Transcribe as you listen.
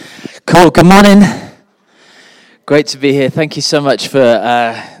Cool, good morning. Great to be here. Thank you so much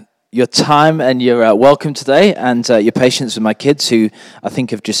for your time and your welcome today and your patience with my kids who I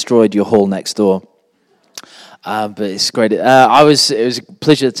think have destroyed your hall next door. But it's great. It was a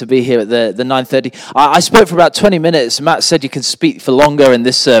pleasure to be here at the 9:30. I spoke for about 20 minutes. Matt said you can speak for longer in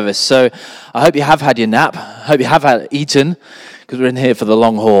this service. So I hope you have had your nap. I hope you have eaten because we're in here for the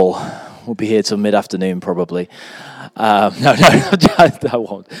long haul. We'll be here till mid-afternoon probably. No, I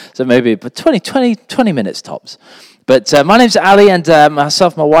won't. So maybe, but 20 minutes tops. But my name's Ali, and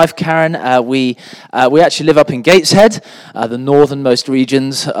myself, my wife Karen, we actually live up in Gateshead, the northernmost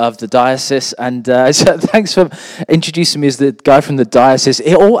regions of the diocese. And so thanks for introducing me as the guy from the diocese.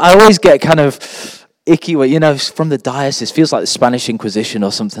 I always get kind of icky, from the diocese. Feels like the Spanish Inquisition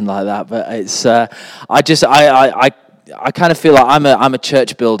or something like that. But it's I kind of feel like I'm a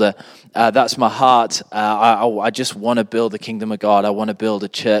church builder. That's my heart. I just want to build the kingdom of God. I want to build a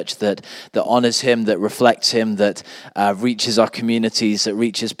church that honors Him, that reflects Him, that reaches our communities, that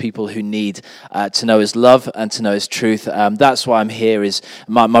reaches people who need to know His love and to know His truth. That's why I'm here. Is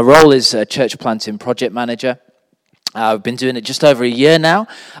my role is a church planting project manager. I've been doing it just over a year now.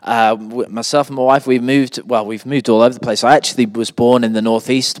 Myself and my wife, we've moved all over the place. I actually was born in the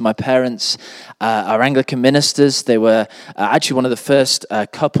Northeast. My parents are Anglican ministers. They were actually one of the first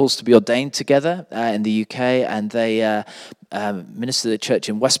couples to be ordained together in the UK, and they ministered at a church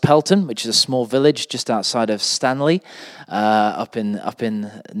in West Pelton, which is a small village just outside of Stanley, up in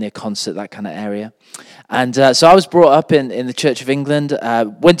near Consett, that kind of area. And so I was brought up in the Church of England,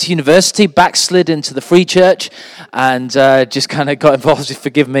 went to university, backslid into the Free Church, and just kind of got involved.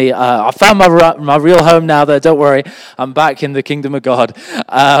 Forgive me, I found my real home now. Though, don't worry, I'm back in the kingdom of God.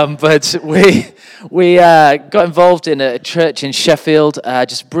 But we got involved in a church in Sheffield,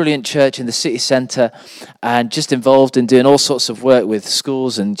 just a brilliant church in the city centre, and just involved in doing all sorts of work with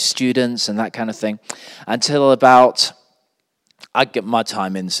schools and students and that kind of thing, until about. I get my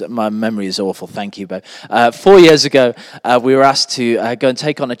time in. My memory is awful. Thank you, Bo. 4 years ago, we were asked to go and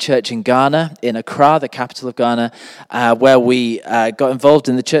take on a church in Ghana, in Accra, the capital of Ghana, where we got involved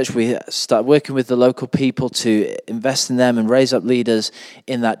in the church. We started working with the local people to invest in them and raise up leaders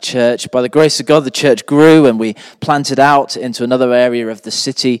in that church. By the grace of God, the church grew, and we planted out into another area of the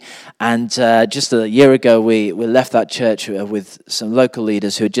city. And just a year ago, we left that church with some local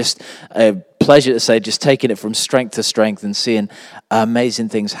leaders who had just pleasure to say, just taking it from strength to strength and seeing amazing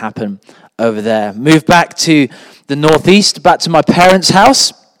things happen over there. Moved back to the Northeast, back to my parents'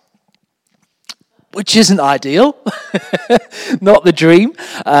 house, which isn't ideal, not the dream,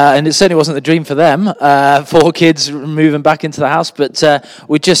 and it certainly wasn't the dream for them, 4 kids moving back into the house, but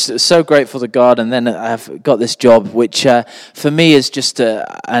we're just so grateful to God, and then I've got this job, which for me is just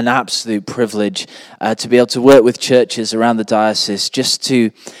an absolute privilege to be able to work with churches around the diocese, just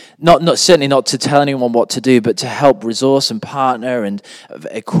to, certainly not to tell anyone what to do, but to help resource and partner and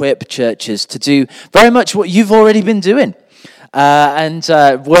equip churches to do very much what you've already been doing. And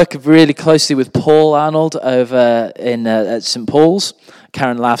work really closely with Paul Arnold over at St. Paul's.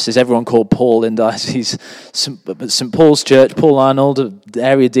 Karen laughs, says everyone called Paul in diocese. St. Paul's Church, Paul Arnold, the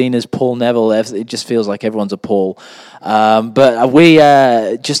area dean is Paul Neville. It just feels like everyone's a Paul. But we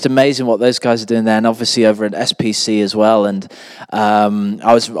just amazing what those guys are doing there, and obviously over at SPC as well. And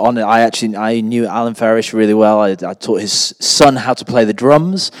I was on it. I knew Alan Farish really well. I taught his son how to play the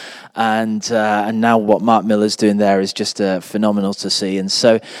drums. And now what Mark Miller's doing there is just phenomenal to see. And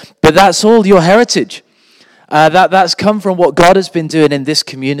so, but that's all your heritage. That's come from what God has been doing in this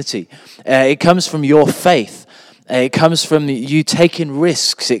community. It comes from your faith. It comes from you taking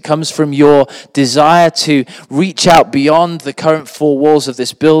risks. It comes from your desire to reach out beyond the current 4 walls of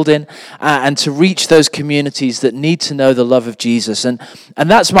this building and to reach those communities that need to know the love of Jesus. And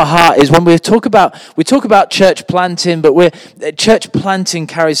that's my heart, is when we talk about church planting, but church planting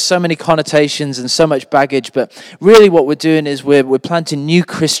carries so many connotations and so much baggage, but really what we're doing is we're planting new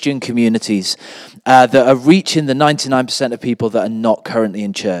Christian communities that are reaching the 99% of people that are not currently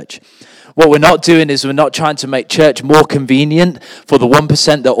in church. What we're not doing is we're not trying to make church more convenient for the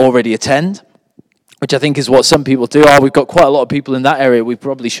 1% that already attend, which I think is what some people do. We've got quite a lot of people in that area. We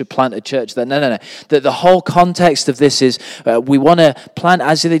probably should plant a church there. No. The whole context of this is we want to plant,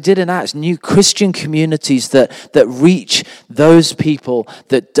 as they did in Acts, new Christian communities that reach those people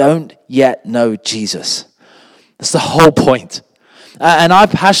that don't yet know Jesus. That's the whole point. And I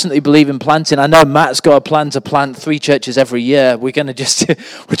passionately believe in planting. I know Matt's got a plan to plant 3 churches every year. We're just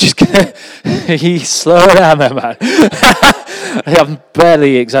gonna, he's slow down there, man. I'm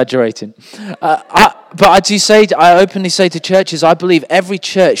barely exaggerating. But I openly say to churches, I believe every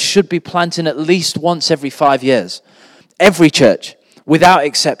church should be planting at least once every 5 years. Every church, without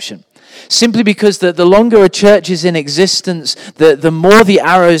exception. Simply because the longer a church is in existence, the more the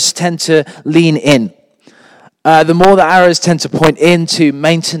arrows tend to lean in. The more the arrows tend to point into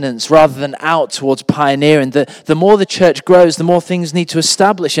maintenance rather than out towards pioneering. The more the church grows, the more things need to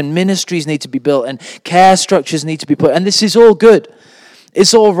establish and ministries need to be built and care structures need to be put. And this is all good.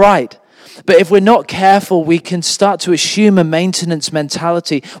 It's all right. But if we're not careful, we can start to assume a maintenance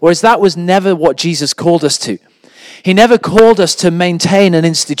mentality, whereas that was never what Jesus called us to. He never called us to maintain an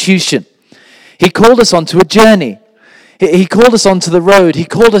institution. He called us onto a journey. He called us onto the road. He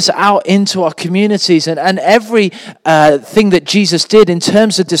called us out into our communities. And every thing that Jesus did in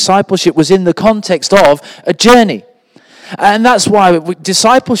terms of discipleship was in the context of a journey. And that's why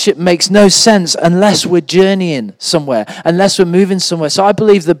discipleship makes no sense unless we're journeying somewhere, unless we're moving somewhere. So I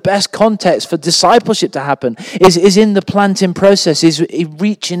believe the best context for discipleship to happen is in the planting process, is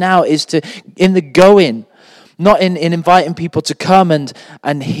reaching out, is in the going. Not in inviting people to come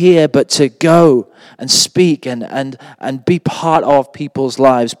and hear, but to go and speak and be part of people's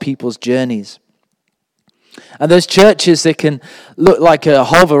lives, people's journeys. And those churches, they can look like a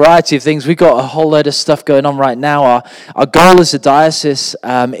whole variety of things. We've got a whole load of stuff going on right now. Our goal as a diocese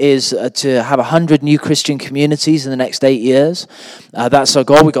is to have 100 new Christian communities in the next 8 years. That's our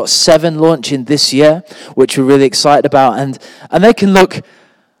goal. We've got 7 launching this year, which we're really excited about. And they can look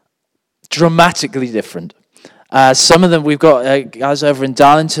dramatically different. Some of them, we've got guys over in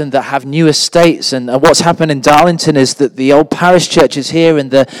Darlington that have new estates, and what's happened in Darlington is that the old parish church is here,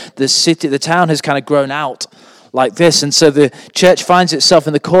 and the town has kind of grown out like this, and so the church finds itself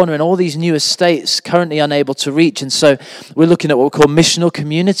in the corner in all these new estates currently unable to reach. And so we're looking at what we call missional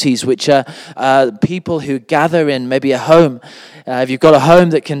communities, which are people who gather in maybe a home. If you've got a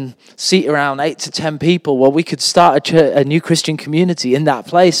home that can seat around 8 to 10 people, well, we could start a new Christian community in that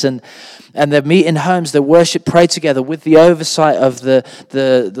place, and they meet in homes, they worship, pray together with the oversight of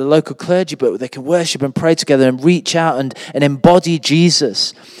the local clergy, but they can worship and pray together and reach out and embody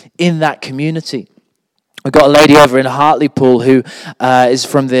Jesus in that community. We've got a lady over in Hartlepool who is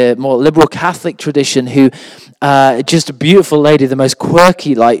from the more liberal Catholic tradition, who just a beautiful lady, the most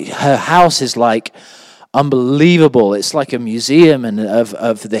quirky, like her house is like unbelievable. It's like a museum and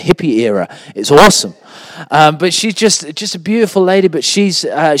of the hippie era. It's awesome. But she's just a beautiful lady, but she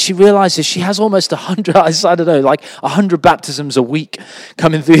realizes she has almost 100, I don't know, like 100 baptisms a week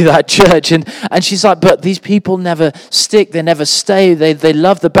coming through that church. And she's like, but these people never stick, they never stay. They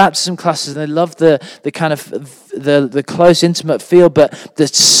love the baptism classes, and they love the kind of the close, intimate feel, but the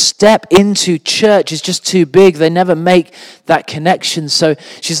step into church is just too big. They never make that connection. So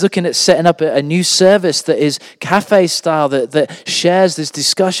she's looking at setting up a new service that is cafe style, that shares this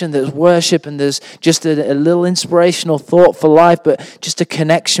discussion, there's worship, and there's just a little inspirational thought for life, but just a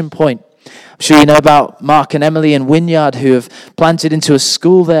connection point. I'm sure you know about Mark and Emily in Wynyard, who have planted into a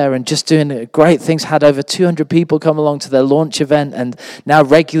school there and just doing great things, had over 200 people come along to their launch event, and now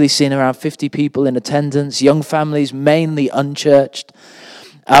regularly seeing around 50 people in attendance, young families, mainly unchurched.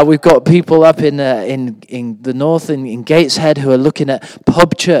 We've got people up in the north, in Gateshead, who are looking at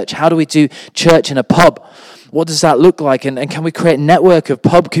pub church. How do we do church in a pub? What does that look like? And can we create a network of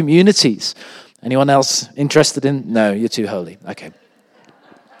pub communities? Anyone else interested in? No, you're too holy. Okay.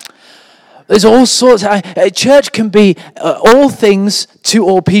 There's all sorts. A church can be all things to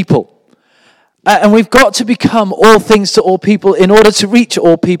all people. And we've got to become all things to all people in order to reach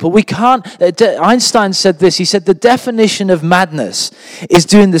all people. We can't. Einstein said this. He said the definition of madness is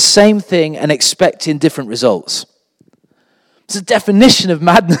doing the same thing and expecting different results. It's the definition of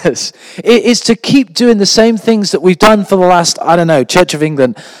madness. It is to keep doing the same things that we've done for the last, Church of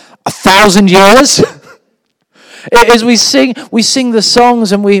England, 1,000 years. As we sing the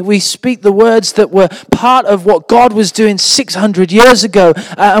songs and we speak the words that were part of what God was doing 600 years ago,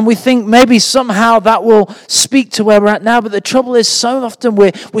 and we think maybe somehow that will speak to where we're at now. But the trouble is, so often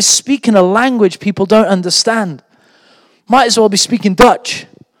we're speaking a language people don't understand. Might as well be speaking Dutch.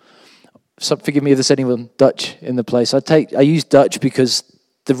 So forgive me if there's anyone Dutch in the place. I use Dutch because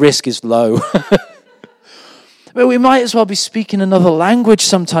the risk is low. But we might as well be speaking another language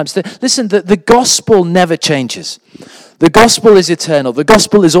sometimes. Listen, the gospel never changes. The gospel is eternal. The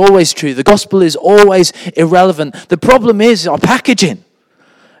gospel is always true. The gospel is always irrelevant. The problem is our packaging,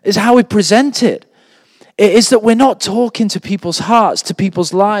 is how we present it. It is that we're not talking to people's hearts, to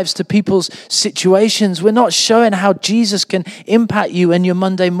people's lives, to people's situations. We're not showing how Jesus can impact you in your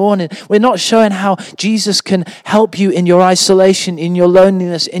Monday morning. We're not showing how Jesus can help you in your isolation, in your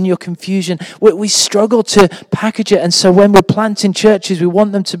loneliness, in your confusion. We struggle to package it. And so when we're planting churches, we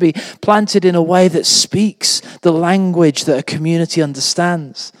want them to be planted in a way that speaks the language that a community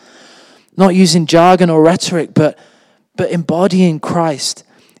understands. Not using jargon or rhetoric, but embodying Christ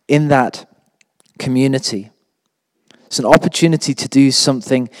in that community. It's an opportunity to do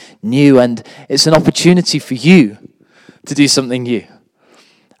something new, and it's an opportunity for you to do something new.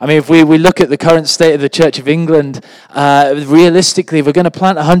 I mean, if we look at the current state of the Church of England, realistically, if we're going to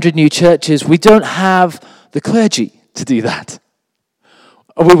plant 100 new churches, we don't have the clergy to do that.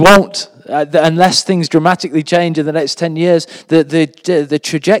 We won't, unless things dramatically change in the next 10 years. The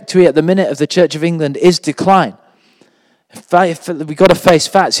trajectory at the minute of the Church of England is decline. We've got to face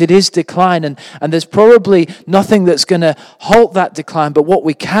facts. It is decline, and there's probably nothing that's going to halt that decline, but what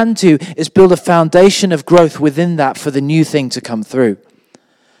we can do is build a foundation of growth within that for the new thing to come through.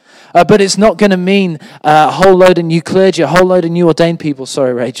 But it's not going to mean a whole load of new clergy, a whole load of new ordained people.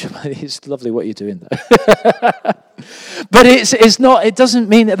 Sorry, Rachel, it's lovely what you're doing though. But it's not. It doesn't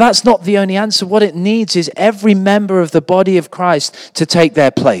mean that's not the only answer. What it needs is every member of the body of Christ to take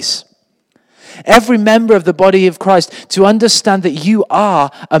their place. Every member of the body of Christ to understand that you are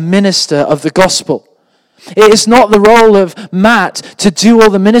a minister of the gospel. It is not the role of Matt to do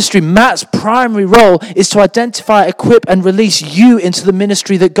all the ministry. Matt's primary role is to identify, equip, and release you into the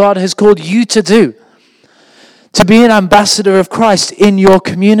ministry that God has called you to do. To be an ambassador of Christ in your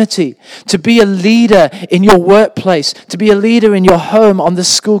community. To be a leader in your workplace. To be a leader in your home, on the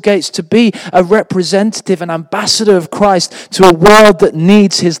school gates. To be a representative, an ambassador of Christ to a world that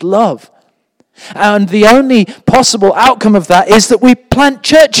needs his love. And the only possible outcome of that is that we plant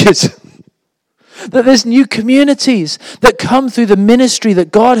churches. That there's new communities that come through the ministry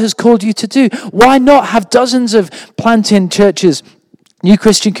that God has called you to do. Why not have dozens of planting churches, new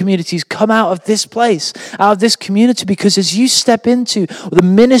Christian communities come out of this place, out of this community? Because as you step into the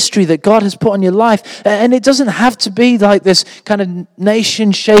ministry that God has put on your life, and it doesn't have to be like this kind of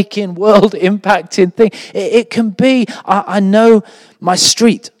nation-shaking, world-impacting thing. It can be, I know my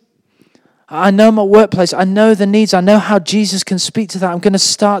street. I know my workplace. I know the needs. I know how Jesus can speak to that. I'm going to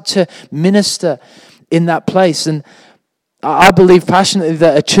start to minister in that place. And I believe passionately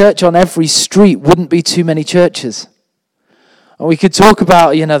that a church on every street wouldn't be too many churches. And we could talk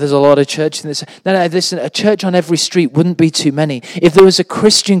about, there's a lot of churches in this. No, listen, a church on every street wouldn't be too many. If there was a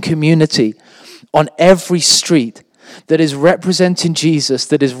Christian community on every street that is representing Jesus,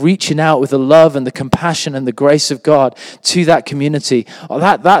 that is reaching out with the love and the compassion and the grace of God to that community,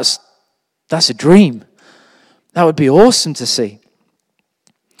 that's a dream. That would be awesome to see.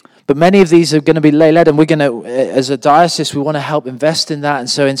 But many of these are going to be lay-led, and we're going to, as a diocese, we want to help invest in that. And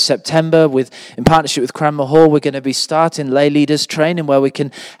so in September, in partnership with Cranmer Hall, we're going to be starting lay leaders training where we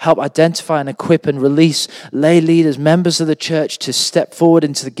can help identify and equip and release lay leaders, members of the church, to step forward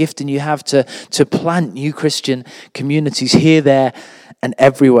into the gifting you have to plant new Christian communities here, there, and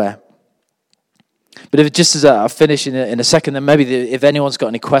everywhere. But just as I finish in a second, then maybe if anyone's got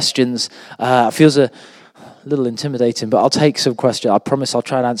any questions, it feels a little intimidating, but I'll take some questions. I promise I'll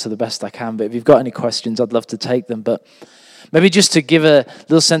try and answer the best I can. But if you've got any questions, I'd love to take them. But maybe just to give a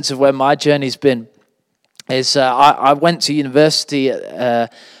little sense of where my journey's been, is I went to university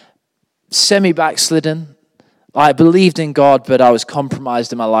semi-backslidden. I believed in God, but I was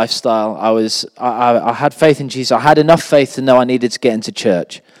compromised in my lifestyle. I had faith in Jesus. I had enough faith to know I needed to get into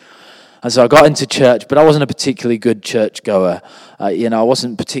church. And so I got into church, but I wasn't a particularly good church goer. I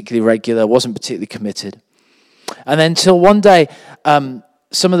wasn't particularly regular, wasn't particularly committed. And then till one day,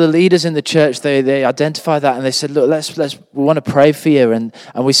 some of the leaders in the church, they identified that and they said, look, we want to pray for you, and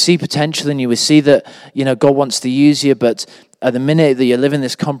we see potential in you. We see that, God wants to use you, but at the minute that you're living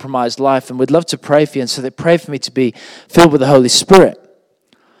this compromised life, and we'd love to pray for you. And so they prayed for me to be filled with the Holy Spirit.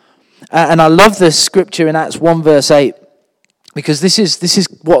 And I love this scripture in Acts 1 verse 8. Because this is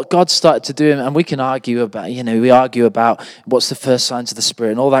what God started to do, and we can argue about, we argue about what's the first signs of the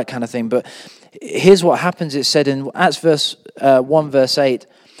Spirit and all that kind of thing. But here's what happens. It said in Acts 1 verse 8, it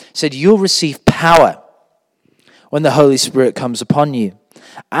said, you'll receive power when the Holy Spirit comes upon you,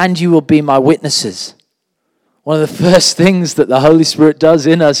 and you will be my witnesses. One of the first things that the Holy Spirit does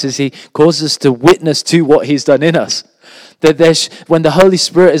in us is he causes us to witness to what he's done in us. That when the Holy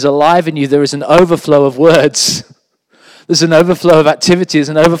Spirit is alive in you, there is an overflow of words. There's an overflow of activities,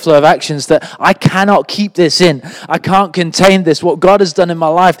 an overflow of actions that I cannot keep this in. I can't contain this. What God has done in my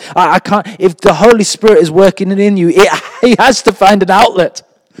life, I can't. If the Holy Spirit is working in you, he has to find an outlet.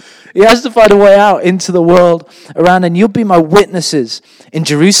 He has to find a way out into the world around. And you'll be my witnesses in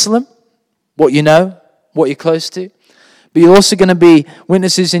Jerusalem, what you know, what you're close to. But you're also going to be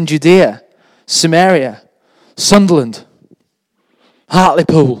witnesses in Judea, Samaria, Sunderland,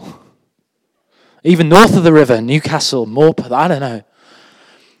 Hartlepool, even north of the river, Newcastle, Morpeth, I don't know.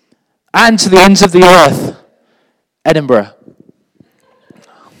 And to the ends of the earth, Edinburgh.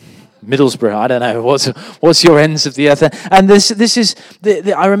 Middlesbrough, I don't know. What's your ends of the earth? And this is,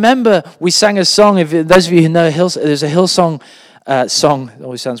 I remember we sang a song, if those of you who know there's a Hillsong song, it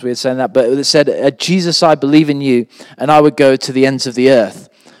always sounds weird saying that, but it said, Jesus, I believe in you, and I would go to the ends of the earth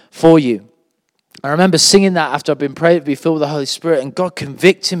for you. I remember singing that after I'd been prayed to be filled with the Holy Spirit, and God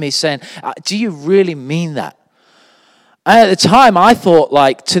convicted me saying, do you really mean that? And at the time, I thought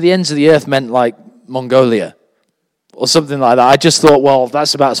like to the ends of the earth meant like Mongolia or something like that. I just thought, well,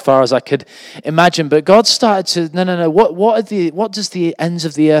 that's about as far as I could imagine. But God started to, no. What does the ends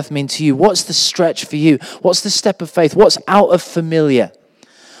of the earth mean to you? What's the stretch for you? What's the step of faith? What's out of familiar?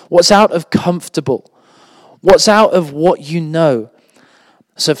 What's out of comfortable? What's out of what you know?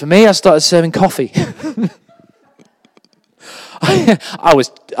 So for me, I started serving coffee.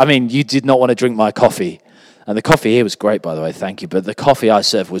 You did not want to drink my coffee. And the coffee here was great, by the way, thank you. But the coffee I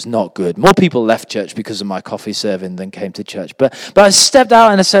served was not good. More people left church because of my coffee serving than came to church. But I stepped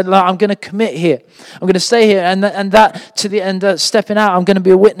out and I said, I'm going to commit here. I'm going to stay here. And that to the end, stepping out, I'm going to be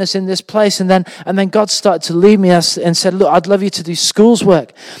a witness in this place. And then God started to lead me and said, look, I'd love you to do schools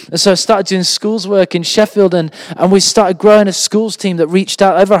work. And so I started doing schools work in Sheffield. And we started growing a schools team that reached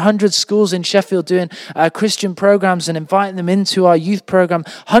out over 100 schools in Sheffield doing Christian programs and inviting them into our youth program.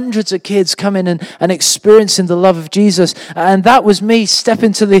 Hundreds of kids coming and experiencing the love of Jesus. And that was me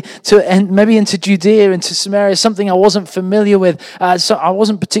stepping maybe into Judea, into Samaria, something I wasn't familiar with. So I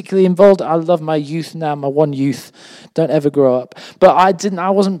wasn't particularly involved. I love my youth now, my one youth. Don't ever grow up. But I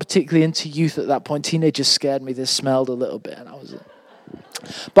wasn't particularly into youth at that point. Teenagers scared me. They smelled a little bit.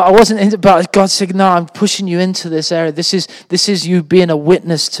 But I wasn't into, but God said, no, I'm pushing you into this area. This is you being a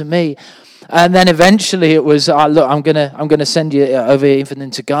witness to me. And then eventually it was, look, I'm gonna send you over even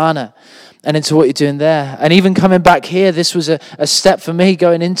into Ghana and into what you're doing there. And even coming back here, this was a step for me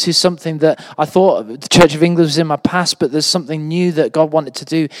going into something that I thought the Church of England was in my past, but there's something new that God wanted to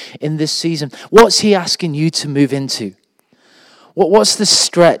do in this season. What's he asking you to move into? What's the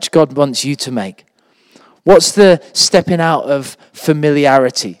stretch God wants you to make? What's the stepping out of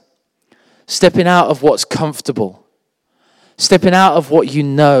familiarity? Stepping out of what's comfortable? Stepping out of what you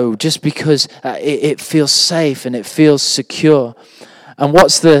know just because it feels safe and it feels secure? And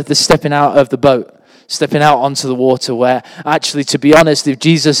what's the stepping out of the boat? Stepping out onto the water where, actually, to be honest, if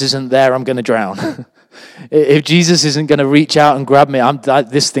Jesus isn't there, I'm going to drown. If Jesus isn't going to reach out and grab me,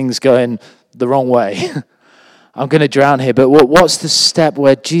 this thing's going the wrong way. I'm going to drown here. But what's the step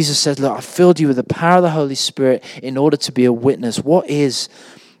where Jesus said, look, I filled you with the power of the Holy Spirit in order to be a witness? What is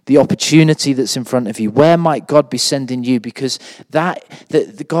the opportunity that's in front of you? Where might God be sending you? Because that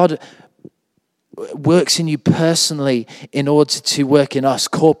God works in you personally in order to work in us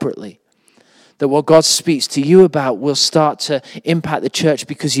corporately. That what God speaks to you about will start to impact the church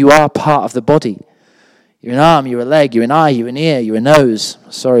because you are part of the body. You're an arm, you're a leg, you're an eye, you're an ear, you're a nose.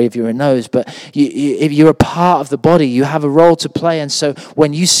 Sorry if you're a nose, but if you're a part of the body, you have a role to play. And so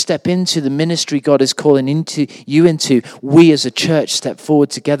when you step into the ministry God is calling you into, we as a church step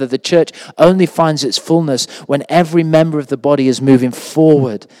forward together. The church only finds its fullness when every member of the body is moving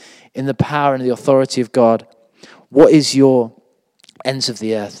forward in the power and the authority of God. What is your ends of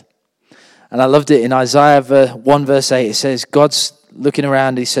the earth? And I loved it in Isaiah 1 verse 8. It says, God's looking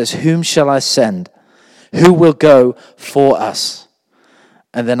around. He says, whom shall I send? Who will go for us?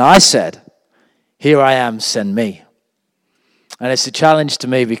 And then I said, here I am, send me. And it's a challenge to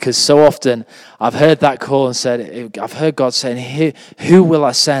me because so often I've heard that call and said, I've heard God saying, who will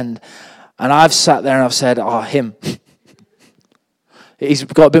I send? And I've sat there and I've said, him. He's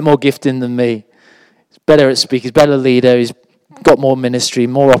got a bit more gifting than me. He's better at speaking. He's a better leader. He's got more ministry,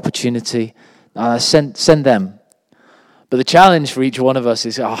 more opportunity. Send them. But the challenge for each one of us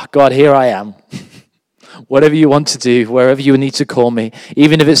is, God, here I am. Whatever you want to do, wherever you need to call me,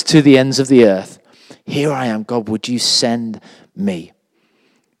 even if it's to the ends of the earth, here I am. God, would you send me?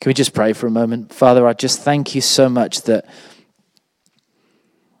 Can we just pray for a moment? Father, I just thank you so much that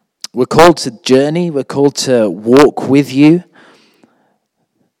we're called to journey. We're called to walk with you.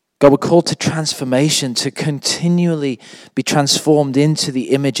 God, we're called to transformation, to continually be transformed into the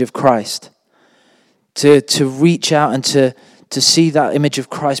image of Christ, to reach out and to see that image of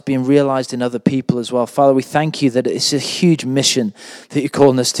Christ being realized in other people as well. Father, we thank you that it's a huge mission that you're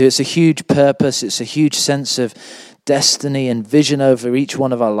calling us to. It's a huge purpose. It's a huge sense of destiny and vision over each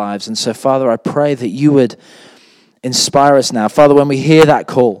one of our lives. And so, Father, I pray that you would inspire us now. Father, when we hear that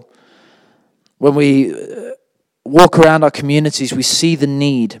call, when we walk around our communities, we see the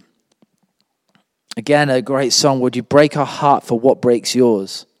need. Again, a great song, would you break our heart for what breaks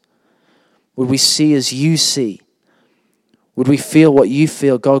yours? Would we see as you see? Would we feel what you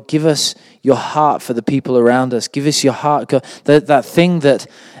feel? God, give us your heart for the people around us. Give us your heart, God, that thing that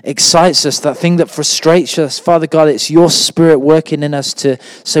excites us, that thing that frustrates us. Father God, it's your Spirit working in us to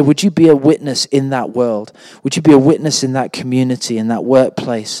say, would you be a witness in that world? Would you be a witness in that community, in that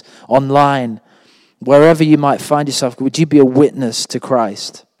workplace, online, wherever you might find yourself? Would you be a witness to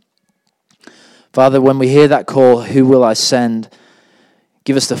Christ? Father, when we hear that call, who will I send?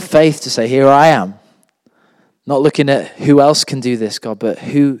 Give us the faith to say, here I am. Not looking at who else can do this, God, but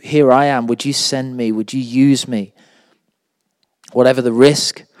here I am. Would you send me? Would you use me? Whatever the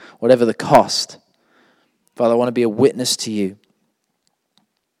risk, whatever the cost. Father, I want to be a witness to you.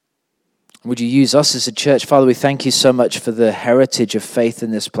 Would you use us as a church? Father, we thank you so much for the heritage of faith in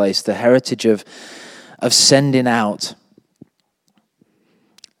this place, the heritage of sending out,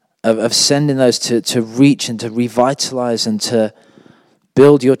 of sending those to reach and to revitalize and to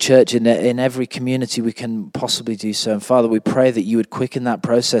build your church in every community we can possibly do so. And Father, we pray that you would quicken that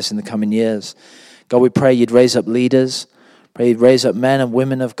process in the coming years. God, we pray you'd raise up leaders, pray you'd raise up men and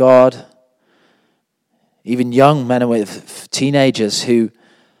women of God, even young men and teenagers who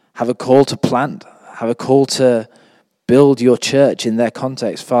have a call to plant, have a call to build your church in their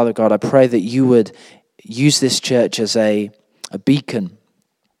context. Father God, I pray that you would use this church as a beacon,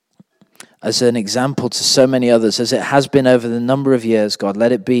 as an example to so many others, as it has been over the number of years, God.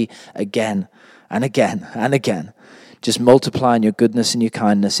 Let it be again and again and again. Just multiplying your goodness and your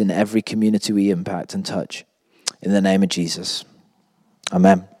kindness in every community we impact and touch. In the name of Jesus.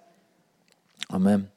 Amen. Amen.